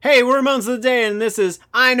Hey, we're Ramones of the Day, and this is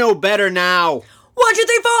I Know Better Now. 1, 2,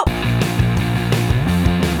 3, 4.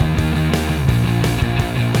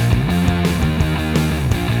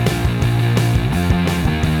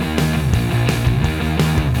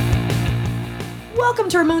 Welcome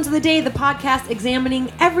to Ramones of the Day, the podcast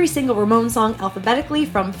examining every single Ramones song alphabetically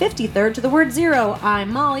from 53rd to the word zero.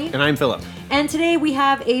 I'm Molly. And I'm Philip. And today we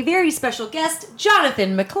have a very special guest,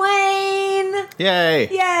 Jonathan McClain. Yay.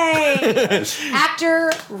 Yay!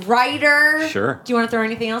 Actor, writer. Sure. Do you want to throw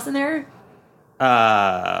anything else in there?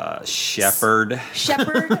 Shepherd.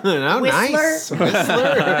 Shepherd. Oh, Whistler.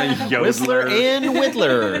 nice. Whistler and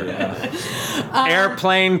Whittler.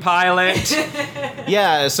 Airplane pilot.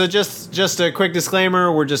 Yeah, so just a quick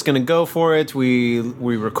disclaimer, we're just going to go for it. We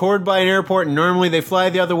record by an airport, and normally they fly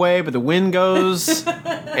the other way, but the wind goes,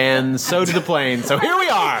 and so do the planes. So here we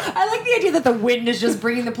are. I like the idea that the wind is just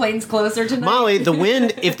bringing the planes closer tonight. Molly, the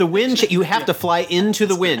wind, if the wind, you have to fly into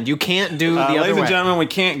the wind. You can't do the other Ladies way. and gentlemen, we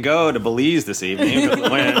can't go to Belize this evening for the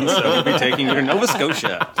wind, so we'll be taking you to Nova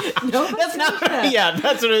Scotia. That's not, yeah,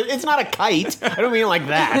 that's what it's not a kite. I don't mean it like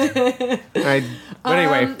that. But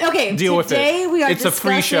anyway, okay, deal with it. Today we are It's a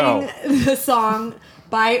free show. the song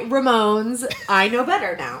by Ramones, I Know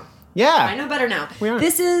Better Now. Yeah. I Know Better Now. We are.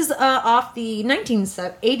 This is off the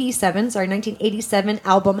 1987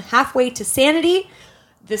 album Halfway to Sanity.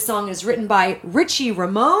 This song is written by Richie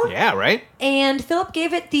Ramone. Yeah, right? And Philip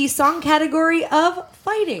gave it the song category of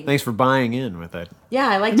fighting. Thanks for buying in with it. Yeah,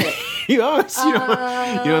 I liked it. You don't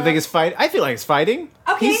think it's fight? I feel like it's fighting.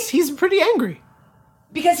 Okay. He's pretty angry.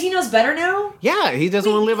 Because he knows better now? Yeah, he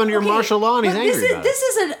doesn't want to live under your martial law, and he's but angry about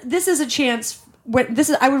it. This is a chance.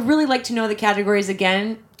 I would really like to know the categories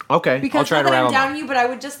again. Okay, Because I'll try not to that I'm rattle down them. you, but I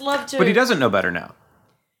would just love to. But he doesn't know better now.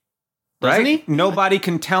 Doesn't Right? he? Nobody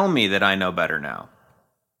can tell me that I know better now.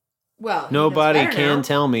 Well, he Nobody knows better can now.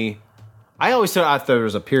 tell me. I always thought there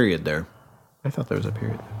was a period there.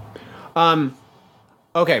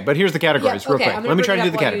 Okay, but here's the categories real quick. I'm gonna Let me bring try to it do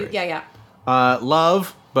up the while you- categories. Yeah.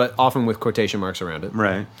 Love, but often with quotation marks around it.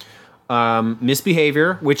 Right.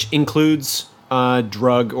 Misbehavior, which includes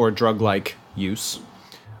drug or drug-like use.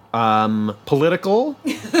 Political,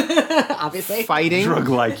 Obviously. fighting.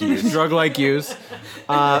 Drug-like use. Drug-like use.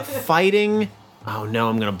 Fighting. Oh, no,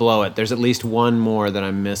 I'm going to blow it. There's at least one more that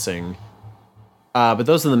I'm missing. But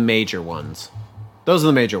those are the major ones.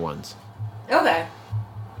 Okay.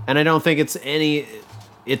 And I don't think it's any...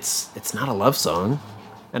 It's not a love song.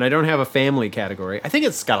 And I don't have a family category. I think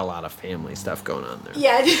it's got a lot of family stuff going on there.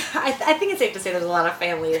 Yeah, I think it's safe to say there's a lot of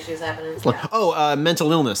family issues happening. Yeah, Oh,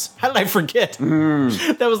 mental illness. How did I forget?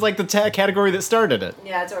 That was like the category that started it.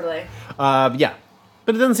 yeah, totally. Yeah.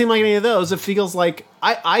 But it doesn't seem like any of those. It feels like...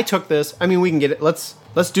 I took this... I mean, we can get it... Let's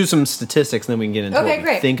do some statistics, and then we can get into Okay, what we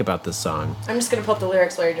great. think about this song. I'm just going to pull up the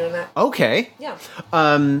lyrics while you're doing that. Okay. Yeah.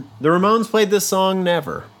 The Ramones played this song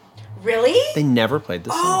never. Really? They never played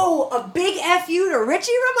this song. Oh, a big F you to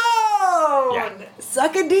Richie Ramone! Yeah.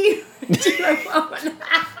 Suck a D, Richie Ramone.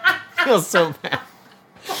 I feel so bad.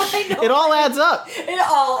 I know. It all adds up. It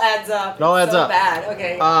all adds up. It all adds so up. bad.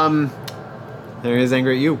 Okay. There he is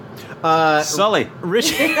angry at you. Sully.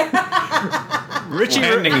 Richie...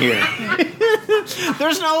 Landing here.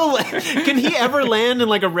 There's no... Can he ever land in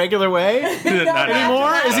like a regular way Not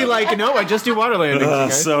anymore? Is he like, no, I just do water landings. okay?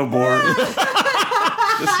 So bored.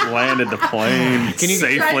 Just landed the plane Can you-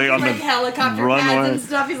 safely on the helicopter pads runway. and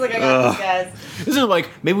stuff. He's like, I got these guys. Isn't it like,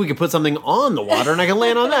 maybe we could put something on the water and I can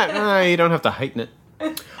land on that? You don't have to heighten it.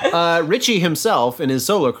 Richie himself, in his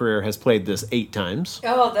solo career, has played this 8 times,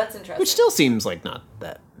 Oh, that's interesting. which still seems like not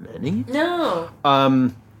that many. No.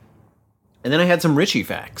 And then I had some Richie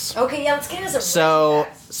facts. Okay, yeah, let's get into some So,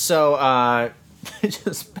 Richie facts.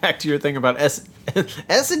 just back to your thing about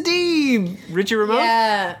S&D, Richie Ramone.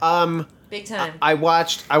 Yeah. Big time. I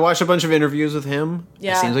watched a bunch of interviews with him.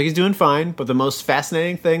 Yeah. It seems like he's doing fine, but the most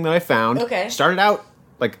fascinating thing that I found started out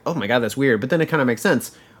like, oh my god, that's weird, but then it kind of makes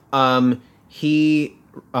sense. He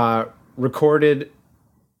recorded,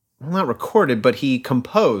 well, not recorded, but he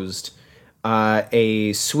composed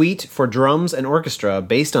a suite for drums and orchestra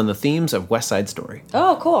based on the themes of West Side Story.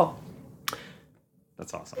 Oh, cool.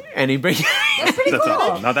 That's awesome. And he That's pretty That's cool.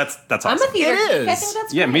 awesome. No, that's I'm awesome. a theater It geek. I is. think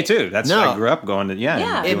that's Yeah, great. me too. That's No. I grew up going to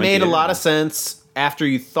Yeah. It made a lot of sense after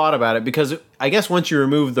you thought about it, because I guess once you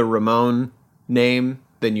remove the Ramone name,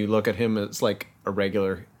 then you look at him as like a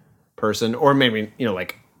regular person, or maybe, you know,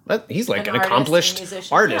 like he's like an artist, accomplished a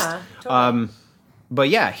musician. artist. Yeah, totally. But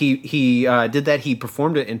yeah, he did that. He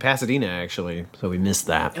performed it in Pasadena, actually, so we missed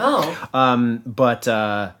that.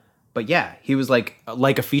 Oh. But yeah, he was like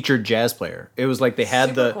a featured jazz player. It was like they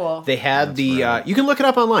had Super cool. they had you can look it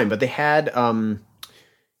up online, but they had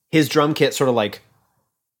his drum kit sort of like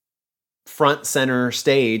front center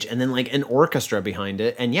stage and then like an orchestra behind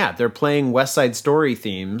it. And yeah, they're playing West Side Story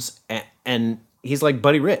themes and he's like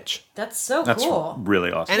Buddy Rich. That's so That's cool.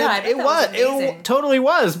 really awesome. And it totally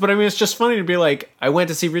was. But I mean, it's just funny to be like, I went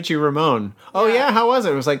to see Richie Ramone. Oh yeah, how was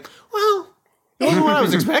it? It was like, well, it wasn't what I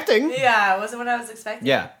was expecting. Yeah, it wasn't what I was expecting.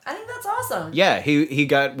 Yeah. I think that's awesome. Yeah, he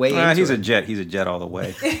got way into He's it. a jet. He's a jet all the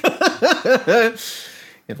way.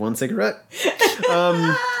 Had one cigarette.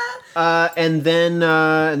 And then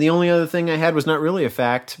the only other thing I had was not really a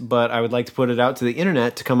fact, but I would like to put it out to the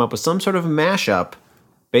internet to come up with some sort of mashup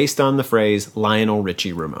based on the phrase Lionel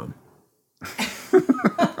Richie Ramone.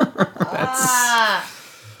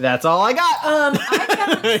 That's all I got.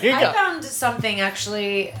 I found something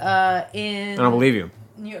actually in I don't believe you.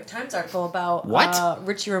 New York Times article about What?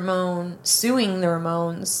 Richie Ramone suing the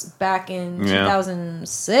Ramones back in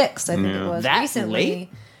 2006. I think it was That recently. late?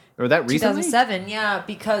 Or that recently? 2007, yeah,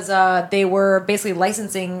 because they were basically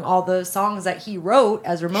licensing all the songs that he wrote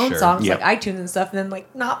as Ramone Sure. songs, Yep. like iTunes and stuff, and then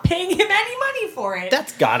like not paying him any money for it.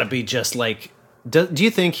 That's got to be just like. Do you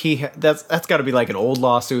think that's got to be like an old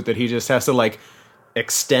lawsuit that he just has to like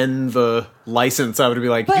extend the license out to be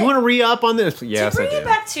like, But you want to re-up on this? Yes, to bring I do. it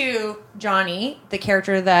back to Johnny, the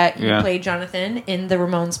character that he played Jonathan in the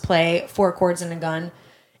Ramones play Four Chords and a Gun,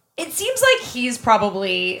 it seems like he's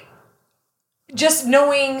probably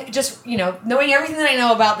knowing everything that I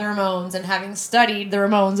know about the Ramones and having studied the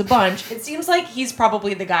Ramones a bunch, it seems like he's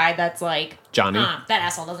probably the guy that's like, Johnny. that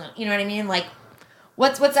asshole doesn't, you know what I mean? Like,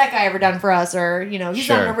 what's that guy ever done for us? Or, he's not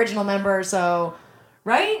Sure. an original member, so,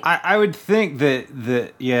 right? I would think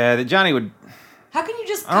that Johnny would. How can you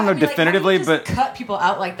just? I don't know definitively, but cut people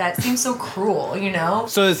out like that? It seems so cruel,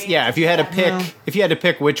 So if you had to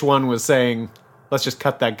pick which one was saying, let's just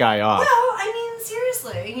cut that guy off. Well, I mean,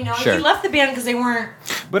 seriously, Sure. he left the band because they weren't.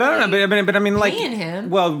 But I don't know. But I mean, like, paying him.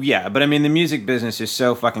 well, yeah. But I mean, the music business is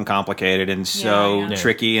so fucking complicated and so Yeah.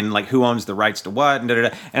 tricky, and like, who owns the rights to what, and da da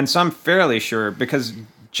da. And so I'm fairly sure because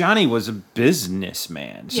Johnny was a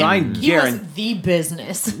businessman, so I he guarantee. was the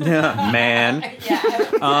business. Man.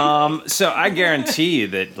 Yeah. So I guarantee you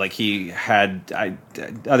that, like, he had.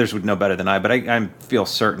 Others would know better than I, but I feel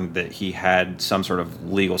certain that he had some sort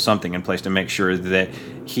of legal something in place to make sure that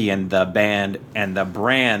he and the band and the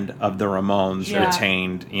brand of the Ramones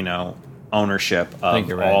retained, ownership of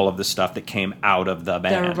all of the stuff that came out of the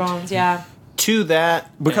band. The Ramones, yeah. To that,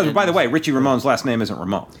 Because, by the way, Richie Ramone's last name isn't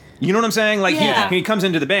Ramone. You know what I'm saying? Like, he comes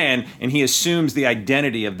into the band and he assumes the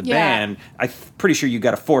identity of the band. I'm pretty sure you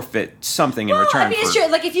got to forfeit something in return. I mean, it's true.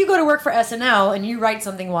 Like, if you go to work for SNL and you write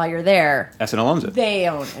something while you're there, SNL owns it. they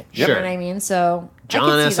own it. You know what I mean? So, John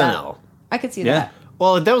I could see SNL. that. I could see that.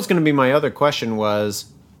 Well, that was going to be my other question was,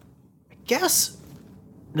 I guess,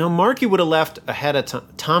 no, Marky would have left ahead of time.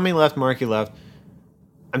 Tommy left, Marky left.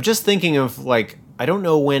 I'm just thinking of, like, I don't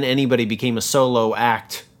know when anybody became a solo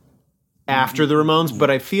act after the Ramones, but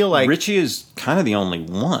I feel like Richie is kind of the only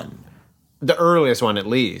one. The earliest one, at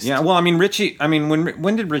least. Yeah, well, I mean, Richie,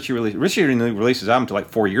 when did Richie release? Richie didn't release his album until like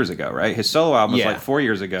 4 years ago, right? His solo album was like 4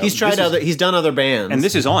 years ago. He's he's done other bands. And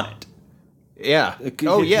this is on it. Yeah.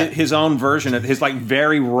 Oh, yeah. His own version of his, like,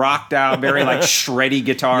 very rocked out, very, like, shreddy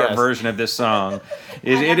guitar version of this song. I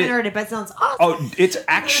haven't heard it, but it sounds awesome. Oh, it's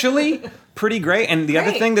actually pretty great. And the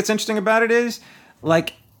other thing that's interesting about it is,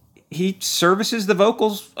 like, he services the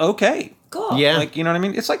vocals okay. Cool. Yeah. Like, you know what I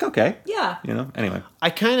mean? It's like, okay. Yeah. Anyway.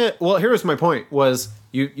 Here was my point, was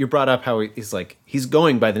you brought up how he's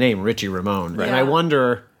going by the name Richie Ramone. Right. And I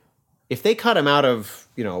wonder if they cut him out of,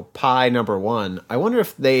 Pie number 1, I wonder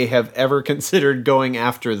if they have ever considered going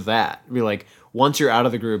after that. Be like, once you're out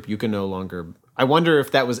of the group, you can no longer. I wonder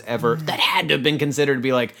if that was ever, that had to have been considered to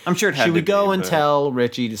be like, I'm sure it had should we to go be, and but- tell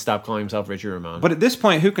Richie to stop calling himself Richie Ramone? But at this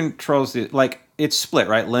point, who controls the, like, it's split,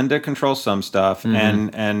 right? Linda controls some stuff,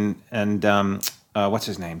 and what's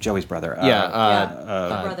his name? Joey's brother.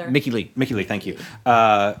 Brother. Mickey Lee. Mickey Lee, thank you.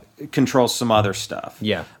 Controls some other stuff.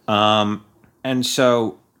 Yeah. And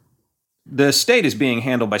so the state is being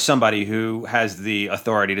handled by somebody who has the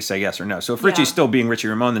authority to say yes or no. So if Richie's still being Richie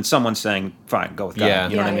Ramone, then someone's saying, fine, go with that. Yeah.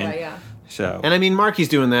 You know what I mean? Yeah. So. And I mean, Marky's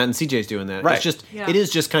doing that, and CJ's doing that. Right. It's just, it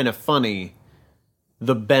is just kind of funny,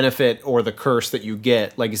 the benefit or the curse that you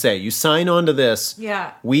get. Like you say, you sign on to this.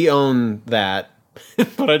 Yeah. We own that.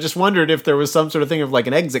 But I just wondered if there was some sort of thing of like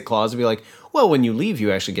an exit clause to be like, well, when you leave,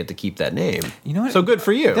 you actually get to keep that name. You know what? So good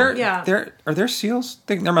for you. Are there seals?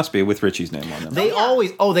 There must be with Richie's name on them. They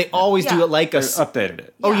always do it like They updated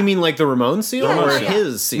it. Oh, you mean like the Ramones seal or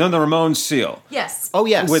his seal? No, the Ramones seal. Yes. Oh,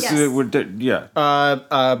 yes.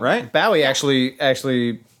 Right? Bowie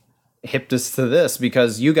actually hipped us to this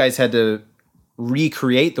because you guys had to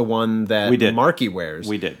recreate the one that We did. Marky wears.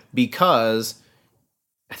 We did. Because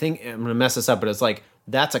I think I'm gonna mess this up, but it's like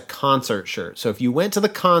that's a concert shirt. So if you went to the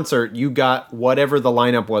concert, you got whatever the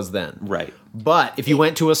lineup was then. Right. But if you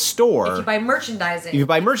went to a store, if you buy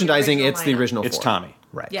merchandising, it's the original. It's four. Tommy.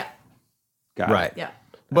 Right. Yeah. Got it. Right. Yeah.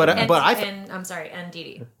 But I'm sorry, and Dee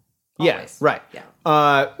Dee. Yeah. Right. Yeah.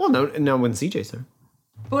 Well, no, when CJ's there.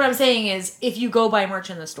 But what I'm saying is, if you go buy merch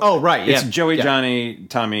in the store. Oh, right. It's yeah. Joey, yeah. Johnny,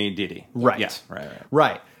 Tommy, Dee Dee. Right. Yeah.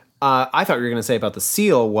 Right. I thought you were going to say about the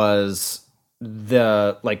seal was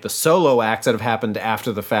the solo acts that have happened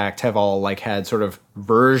after the fact have all like had sort of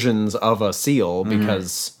versions of a seal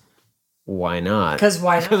because why not? Because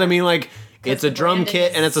why not? Because I mean, like, it's a drum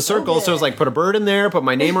kit and it's a circle, so it's like put a bird in there, put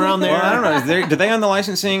my name around there. Well, I don't know. Do they own the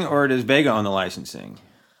licensing or does Vega own the licensing?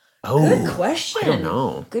 Oh, good question. I don't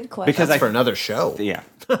know. Good question. Because for another show. Yeah.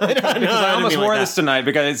 I almost wore this tonight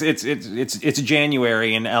because it's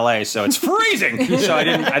January in LA, so it's freezing. So I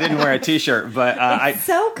didn't wear a t-shirt, but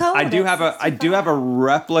so cold. I do have a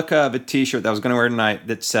replica of a t-shirt that I was going to wear tonight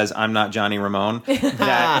that says "I'm not Johnny Ramone"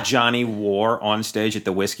 that Johnny wore on stage at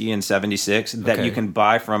the Whiskey in '76 that you can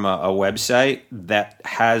buy from a website that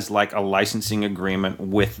has like a licensing agreement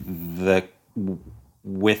with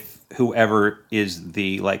whoever is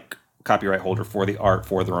the like copyright holder for the art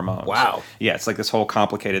for the Ramones. Wow. Yeah, it's like this whole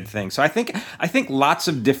complicated thing. So I think lots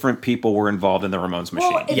of different people were involved in the Ramones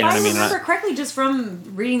machine. Well, if I remember correctly, just from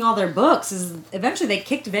reading all their books, is eventually they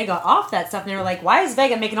kicked Vega off that stuff, and they were like, "Why is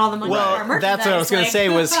Vega making all the money on our merchandise?" That's what I was going to say.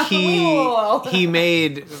 Was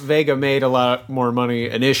Vega made a lot more money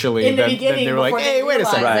initially in the beginning? They were like, "Hey, wait a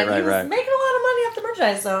second, right. Making a lot of money off the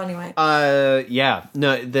merchandise." So anyway, yeah,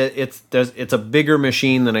 no, it's a bigger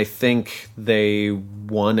machine than I think they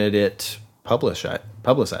wanted it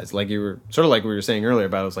publicized. Like you were sort of like we were saying earlier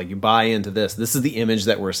about, it was like you buy into this. This is the image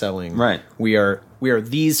that we're selling. Right. We are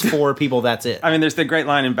these four people. That's it. I mean, there's the great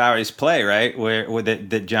line in Bowie's play, right, where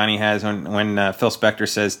that Johnny has when Phil Spector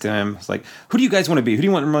says to him, "It's like, who do you guys want to be? Who do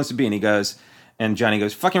you want Ramones to be?" And he goes. And Johnny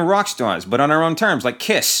goes, "Fucking rock stars, but on our own terms, like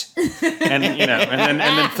Kiss." And and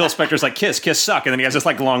then Phil Spector's like, Kiss suck. And then he has this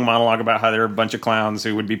like long monologue about how they're a bunch of clowns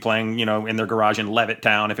who would be playing, in their garage in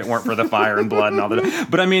Levittown if it weren't for the fire and blood and all that.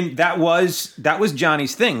 But I mean, that was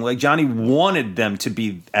Johnny's thing. Like Johnny wanted them to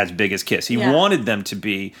be as big as Kiss. He wanted them to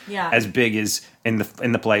be as big as in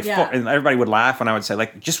the play. And everybody would laugh when I would say,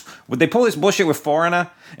 like, just would they pull this bullshit with Foreigner?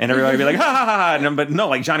 And everybody would be like, ha ha ha ha. But no,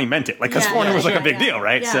 like Johnny meant it. Like, because Foreigner was like a big deal,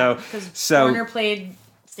 right? Yeah, so Foreigner played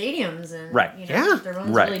stadiums and the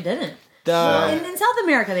Ramones really didn't. In South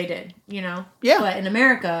America they did, Yeah. But in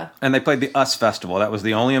America. And they played the US Festival. That was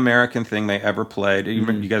the only American thing they ever played.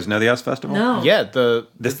 You guys know the US Festival? No. Yeah, the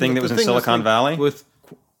thing that was in Silicon Valley?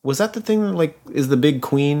 Was that the thing that like is the big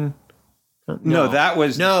Queen? No, that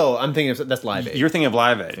was... No, I'm thinking of... That's Live Aid. You're thinking of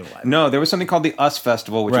Live Aid. No, there was something called the US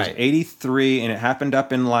Festival, which was 83, and it happened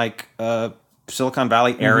up in, like, Silicon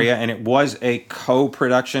Valley area, and it was a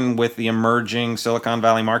co-production with the emerging Silicon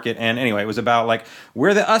Valley market. And anyway, it was about, like,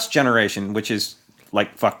 we're the us generation, which is...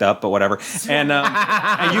 like fucked up, but whatever. And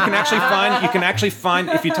you can actually find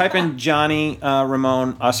if you type in Johnny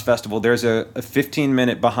Ramone US Festival, there's a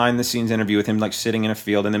 15-minute behind the scenes interview with him like sitting in a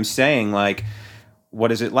field and them saying like, what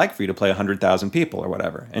is it like for you to play 100,000 people or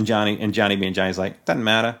whatever? And Johnny being Johnny's like, doesn't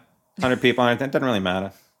matter. 100 people, it doesn't really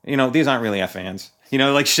matter. These aren't really our fans.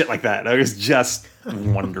 Like shit like that. It was just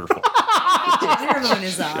wonderful. Ramone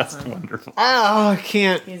is awesome. Just wonderful. Oh, I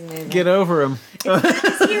can't get over him. He's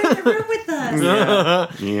here in the room with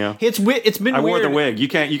us. Yeah. It's been I weird. wore the wig. You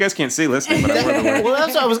guys can't see listening, but I wore the wig. Well,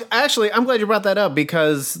 that's what I'm glad you brought that up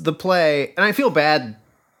because the play, and I feel bad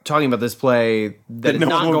talking about this play that no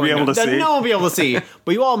one will be able to see. No one will be able to see,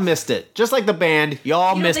 but you all missed it. Just like the band, you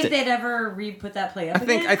all missed it. You don't think they'd ever re-put that play up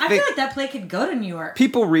again? I feel like that play could go to New York.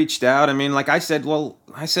 People reached out. I mean, like I said, look,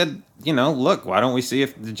 why don't we see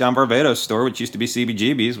if the John Barbados store, which used to be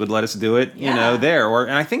CBGB's, would let us do it, there.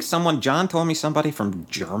 And I think John told me somebody from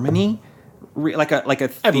Germany, like a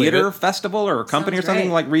theater festival or a company or something,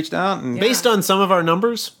 like reached out. And based on some of our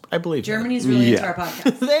numbers, I believe Germany's really into our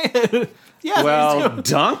podcast. Yeah, well,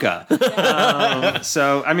 Donka.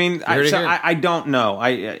 So I mean, I don't know.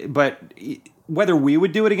 But whether we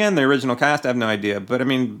would do it again, the original cast, I have no idea. But I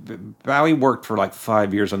mean, Bowie worked for like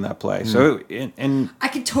 5 years on that play, so and I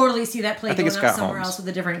could totally see that play going up somewhere else with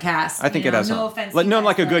a different cast. I think it has no offense,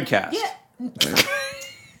 like a good cast. Yeah.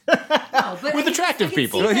 No, but with attractive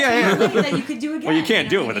people. Yeah. That you could do again. Well, you can't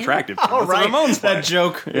do it with attractive people. Oh, right. Ramones that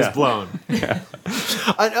joke is blown. Yeah.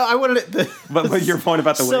 I wanted to... But your point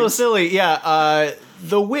about the wigs? So silly, yeah.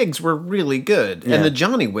 The wigs were really good. Yeah. And the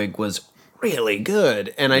Johnny wig was really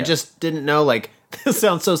good. And I just didn't know, like, this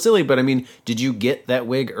sounds so silly, but I mean, did you get that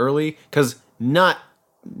wig early? Because I'm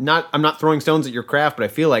not throwing stones at your craft, but I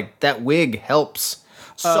feel like that wig helps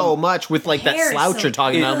so much with like that slouch you're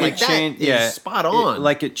talking about. Like that is spot on.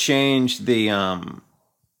 It changed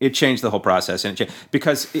the whole process, and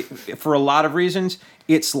because for a lot of reasons,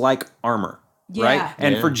 it's like armor. Yeah. Right?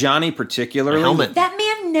 And for Johnny particularly... That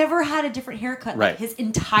man never had a different haircut like his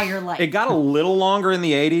entire life. It got a little longer in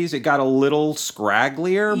the 80s. It got a little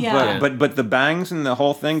scragglier. Yeah. But the bangs and the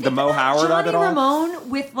whole thing, the Mo Howard of it all... Johnny Ramone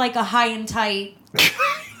with like a high and tight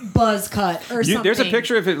buzz cut or something. There's a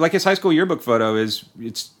picture of it, like his high school yearbook photo is...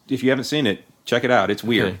 If you haven't seen it, check it out. It's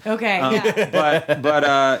weird. Okay. Yeah.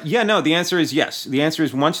 But the answer is yes. The answer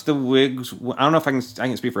is once the wigs... I don't know if I can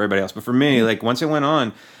speak for everybody else, but for me, like once it went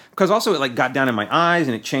on... Because also it like got down in my eyes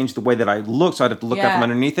and it changed the way that I looked, so I'd have to look out from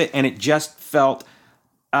underneath it, and it just felt,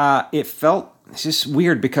 it's just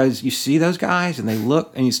weird because you see those guys and they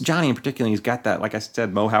look, and Johnny in particular, he's got that, like I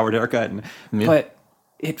said, Mo Howard haircut, but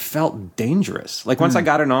it felt dangerous. Like once I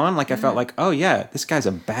got it on, like I felt like, oh yeah, this guy's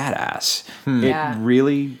a badass. It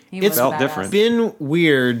really felt different. It's been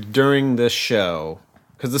weird during this show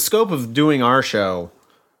because the scope of doing our show,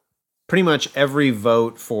 pretty much every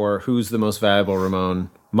vote for who's the most valuable Ramone,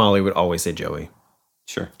 Molly would always say Joey.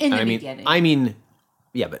 Sure. In the beginning. I mean,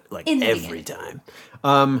 yeah, but like every time.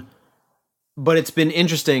 But it's been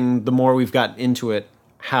interesting the more we've gotten into it,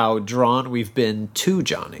 how drawn we've been to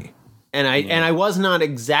Johnny. And I was not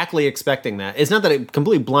exactly expecting that. It's not that it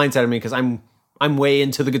completely blindsided me because I'm way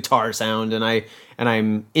into the guitar sound and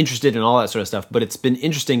I'm interested in all that sort of stuff. But it's been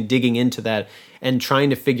interesting digging into that and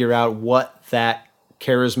trying to figure out what that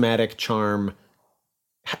charismatic charm,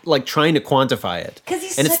 like trying to quantify it. Because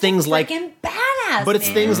he's such a freaking badass. But it's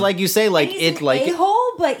things like you say, like he's an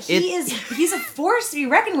a-hole, but he's a force to be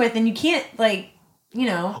reckoned with, and you can't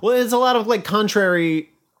Well, it's a lot of like contrary,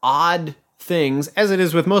 odd things, as it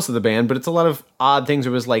is with most of the band. But it's a lot of odd things.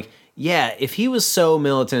 Where it was like, yeah, if he was so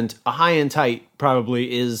militant, a High and Tight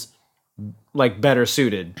probably is like better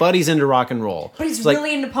suited. But he's into rock and roll. But he's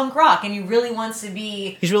really into punk rock, and he really wants to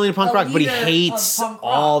be. He's really into punk rock, but he hates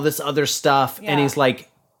all this other stuff, and he's like.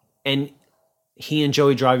 And he and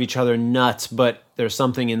Joey drive each other nuts, but there's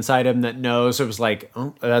something inside him that knows. It was like,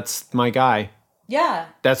 oh, that's my guy. Yeah.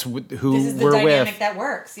 That's who we're with. This is the dynamic that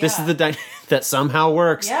works. Yeah. This is the dynamic that somehow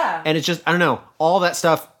works. Yeah. And it's just, I don't know, all that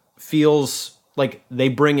stuff feels like they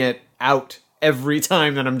bring it out every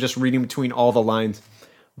time that I'm just reading between all the lines.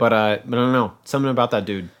 But I don't know. Something about that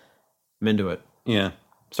dude. I'm into it. Yeah.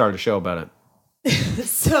 Started a show about it.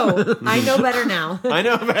 So, I Know Better Now. I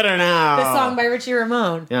Know Better Now. The song by Richie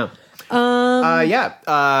Ramone. Yeah. I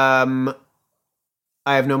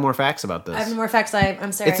have no more facts about this. I have no more facts.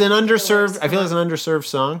 I'm sorry. It's an underserved. I feel it's an underserved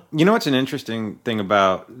song. You know what's an interesting thing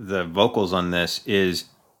about the vocals on this is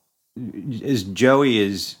Joey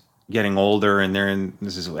is getting older, and they're in.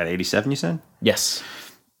 This is what, 87? You said? Yes.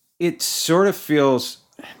 It sort of feels.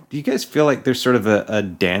 Do you guys feel like there's sort of a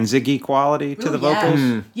Danzig-y quality to the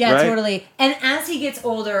vocals? Yeah, right? Totally. And as he gets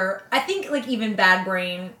older, I think like even Bad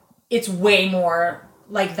Brain, it's way more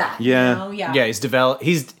like that. Yeah. You know? Yeah. Yeah, he's developed.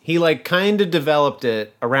 He like kind of developed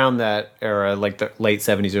it around that era, like the late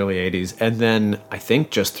 70s, early 80s, and then I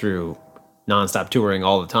think just through nonstop touring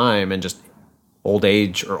all the time and just old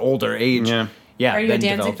age or older age. Yeah. Yeah. Are you a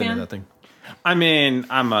Danzig fan? That thing. I mean,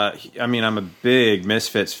 I'm a big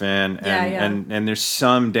Misfits fan, and there's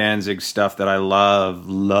some Danzig stuff that I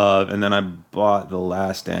love, and then I bought the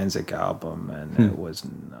last Danzig album, and it was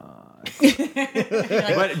not.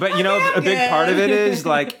 but you know, a big part of it is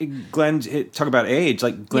like Glenn. Talk about age.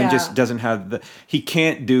 Like Glenn just doesn't have he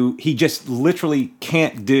just literally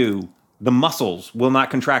can't do. The muscles will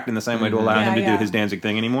not contract in the same way to allow him to do his Danzig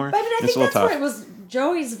thing anymore. But I mean, I think that's where it was.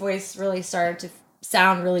 Joey's voice really started to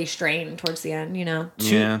sound really strained towards the end, you know?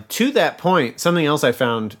 To that point, something else I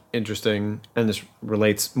found interesting, and this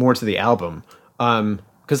relates more to the album,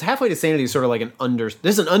 because Halfway to Sanity is sort of like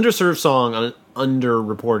this is an underserved song on an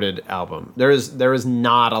underreported album. There is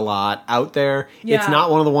not a lot out there. Yeah. It's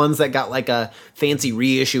not one of the ones that got like a fancy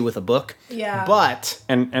reissue with a book. Yeah. But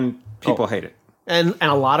and people hate it. And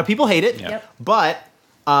a lot of people hate it. Yep. But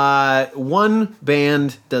one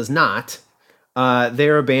band does not.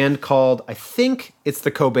 They're a band called, I think it's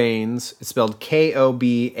the Cobains. It's spelled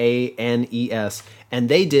Kobanes, and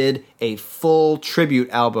they did a full tribute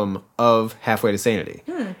album of Halfway to Sanity.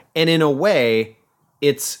 And in a way,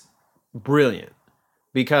 it's brilliant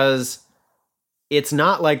because it's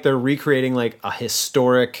not like they're recreating like a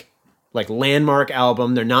historic, like landmark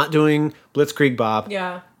album. They're not doing Blitzkrieg Bop.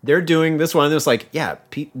 Yeah. They're doing this one that's like, yeah,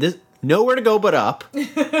 this nowhere to go but up.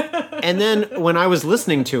 And then when I was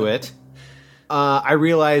listening to it, I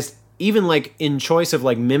realized even like in choice of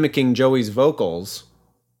like mimicking Joey's vocals,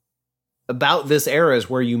 about this era is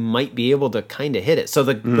where you might be able to kind of hit it. So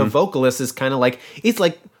the vocalist is kind of like, it's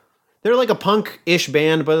like, they're like a punk-ish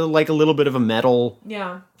band, but like a little bit of a metal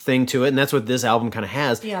thing to it, and that's what this album kind of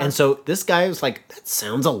has. Yeah. And so this guy was like, that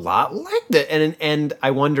sounds a lot like that. And I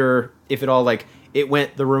wonder if it all like, the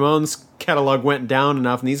Ramones catalog went down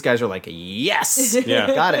enough, and these guys are like, yes,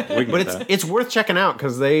 got it. But it's worth checking out,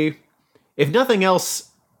 because they, if nothing else,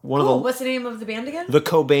 what's the name of the band again? The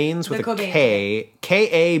Cobains with a K.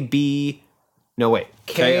 K-A-B... No, wait.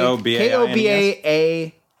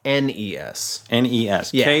 K-O-B-A-A... N-E-S.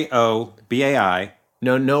 N-E-S. Yeah. K-O-B-A-I.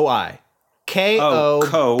 No I. K-O-B-A-N-E-S.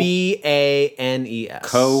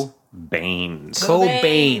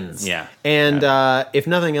 Cobains. Yeah. And if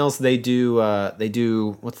nothing else, they do,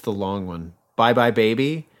 what's the long one? Bye Bye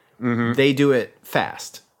Baby. Mm-hmm. They do it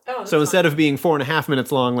fast. Oh, so instead of being 4.5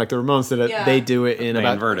 minutes long like the Ramones did it, they do it in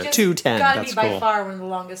about 2:10. Gotta be by far one of the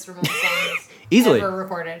longest Ramones songs easily ever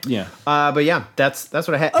recorded. Yeah. But yeah, that's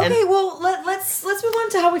what I had. Okay, well let's move on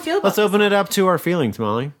to how we feel about Let's open it up to our feelings,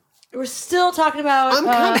 Molly. We're still talking about I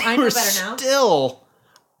Know Better Now.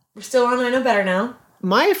 We're still on I Know Better Now.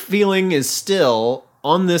 My feeling is still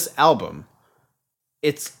on this album.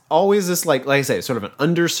 It's always this like I say, sort of an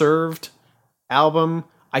underserved album.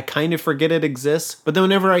 I kind of forget it exists, but then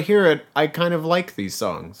whenever I hear it, I kind of like these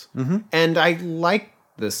songs. Mm-hmm. And I like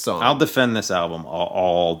this song. I'll defend this album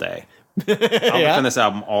all day. I'll defend this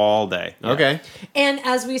album all day. Yeah. Okay. And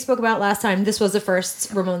as we spoke about last time, this was the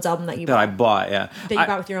first Ramones album that you bought. That I bought, yeah. That you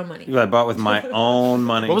bought with your own money. I bought with my own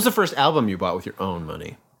money. What was the first album you bought with your own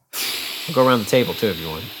money? I'll go around the table, too, if you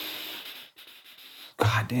want.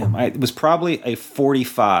 God damn. It was probably a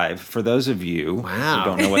 45 for those of you who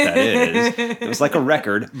don't know what that is. It was like a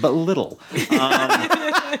record, but little. But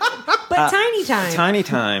Tiny Time. Tiny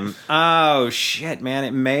Time. Oh, shit, man.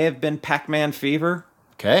 It may have been Pac-Man Fever.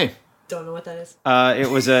 Okay. Don't know what that is. It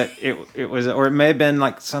was or it may have been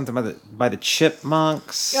like something by the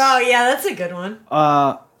Chipmunks. Oh, yeah, that's a good one.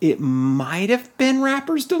 It might have been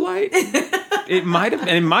Rapper's Delight. It might have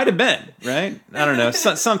been, right? I don't know.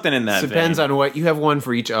 Something in that depends vein. On what you have one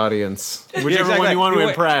for each audience. Whichever one you want to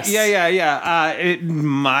impress. Yeah. It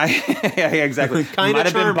might. Yeah, exactly. Kind might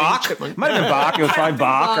of have been Bach. Might have been Bach. It was probably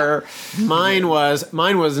Bach or mine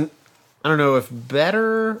wasn't. I don't know if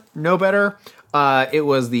better. It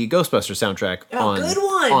was the Ghostbusters soundtrack good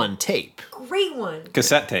one. On tape. Great one.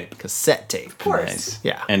 Cassette tape. Of course. Nice.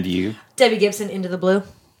 Yeah. And you? Debbie Gibson, Into the Blue.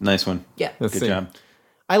 Nice one. Yeah. Good job.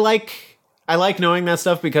 I like knowing that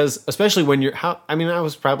stuff because especially when I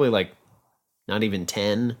was probably like not even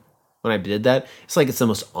 10 when I did that. It's like it's the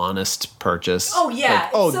most honest purchase. Oh yeah.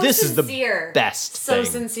 Like, this sincere. Is the best. So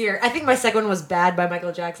sincere. I think my second one was Bad by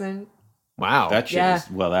Michael Jackson. Wow. That shit is,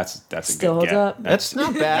 that's still a good holds up. That's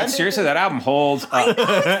not bad. Seriously, that album holds up. I know,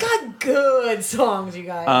 it's got good songs, you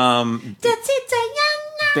guys.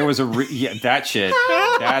 There was that shit.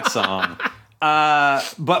 That song.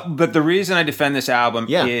 But the reason I defend this album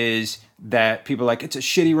is that people are like, it's a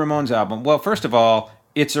shitty Ramones album. Well, first of all,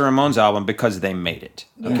 it's a Ramones album because they made it.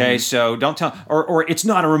 Okay, so don't tell, or it's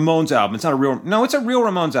not a Ramones album. It's not a real. No, it's a real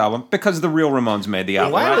Ramones album because the real Ramones made the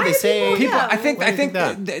album. Why would they say? People, I think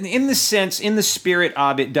that in the sense, in the spirit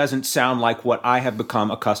of it, doesn't sound like what I have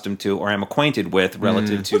become accustomed to or am acquainted with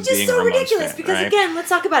relative to being a Ramones fan. Which is so ridiculous because again, let's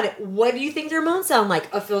talk about it. What do you think the Ramones sound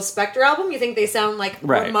like? A Phil Spector album? You think they sound like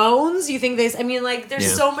Ramones? You think they? I mean, like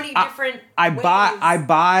there's so many different. I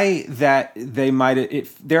buy that they might.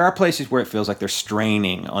 There are places where it feels like they're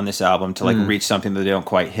straining on this album to like reach something that they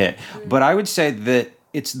don't quite hit. But I would say that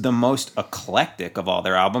it's the most eclectic of all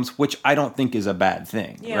their albums, which I don't think is a bad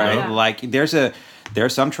thing, right? Yeah. Like there's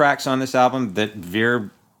some tracks on this album that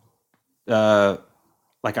veer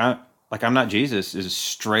like I'm Not Jesus is a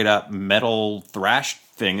straight up metal thrash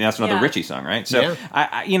thing. That's another Richie song, right? So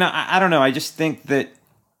I don't know. I just think that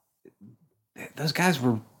those guys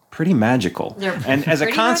were pretty magical, and as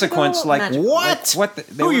a consequence, magical, like what?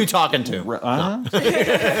 Who are you talking to?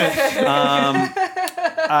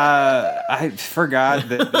 I forgot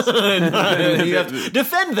that. You have to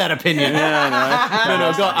defend that opinion. No.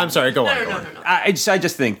 I'm sorry. Go on. No. I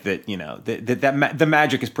just think that that the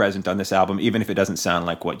magic is present on this album, even if it doesn't sound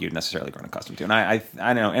like what you'd necessarily grown accustomed to. And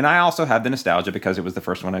I know, and I also have the nostalgia because it was the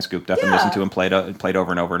first one I scooped up and listened to and played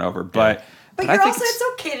over and over and over. But you're I think also, it's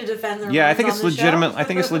okay to defend the Ramones. Yeah, I think it's legitimate. Show. I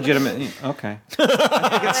think it's legitimate. Okay.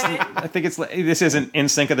 I think it's this isn't In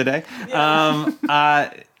Sync of the Day.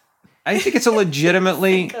 I I think it's a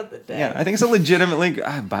legitimately. I think it's a legitimately.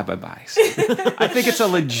 Bye. I think it's a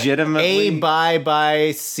legitimately.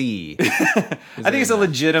 A C. I think it's a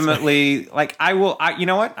legitimately like you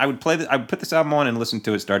know what? I would play. I would put this album on and listen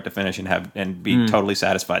to it start to finish and be totally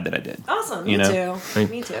satisfied that I did. Awesome. Me too. Right.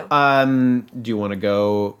 Me too. Do you want to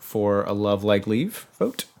go for a Love Like Leave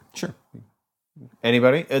vote? Sure.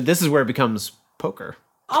 Anybody? This is where it becomes poker.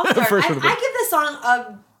 I'll start. I give this song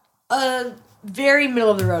a very middle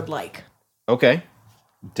of the road like. Okay.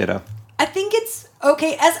 Ditto. I think it's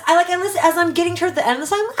okay. As I'm getting towards the end of the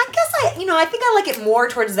song, I guess I think I like it more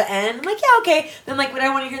towards the end. I'm like, yeah, okay. Then like when I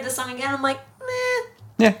want to hear this song again, I'm like, meh.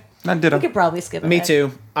 Yeah, not ditto. We could probably skip it. Me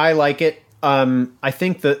too. I like it. I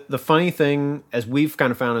think that the funny thing, as we've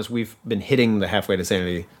kind of found as we've been hitting the Halfway to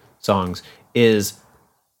Sanity songs, is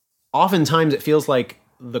oftentimes it feels like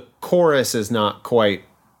the chorus is not quite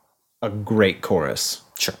a great chorus.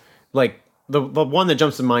 Sure. Like, the one that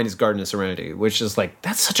jumps to mind is Garden of Serenity, which is like,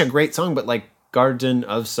 that's such a great song, but like, Garden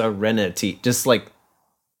of Serenity, just like,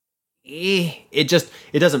 it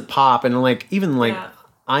doesn't pop. And like, even like,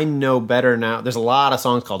 I Know Better Now, there's a lot of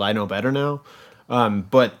songs called I Know Better Now,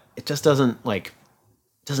 but it just doesn't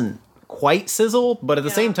quite sizzle. But at the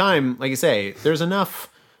same time, like you say, there's enough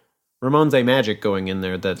Ramones magic going in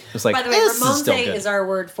there that it's like, by the way, Ramones is our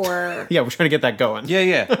word for... Yeah, we're trying to get that going.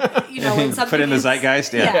 Yeah. When something put in the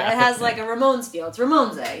zeitgeist. Yeah, it has like a Ramones feel. It's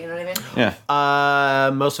Ramones, you know what I mean? Yeah.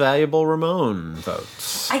 Most valuable Ramone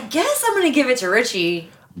votes. I guess I'm going to give it to Richie.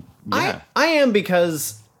 Yeah. I am,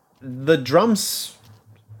 because the drums,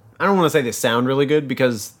 I don't want to say they sound really good,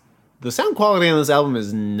 because the sound quality on this album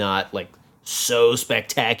is not like so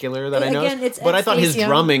spectacular that I know. But I thought his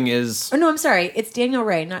drumming is... Oh, no, I'm sorry. It's Daniel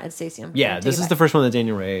Ray, not Ed Stasium. Yeah, this is the first one that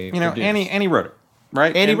Daniel Ray produced. Annie wrote it,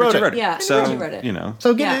 right? Annie wrote it. Yeah, so, Richie wrote it.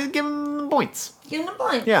 So give him points. Give him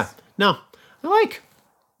points. Yeah. No, I like.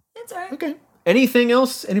 It's all right. Okay. Anything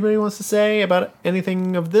else anybody wants to say about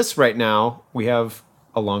anything of this right now? We have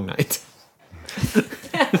a long night.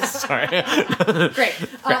 Sorry. Great.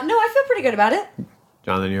 No, I feel pretty good about it.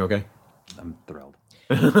 Jonathan, you okay? I'm thrilled.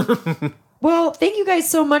 Well, thank you guys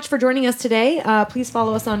so much for joining us today. Please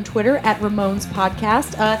follow us on Twitter at Ramones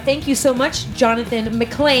Podcast. Thank you so much, Jonathan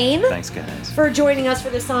McLean. Thanks, guys. For joining us for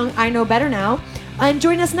the song I Know Better Now. And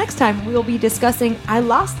join us next time. We'll be discussing I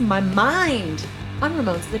Lost My Mind on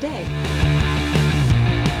Ramones of the Day.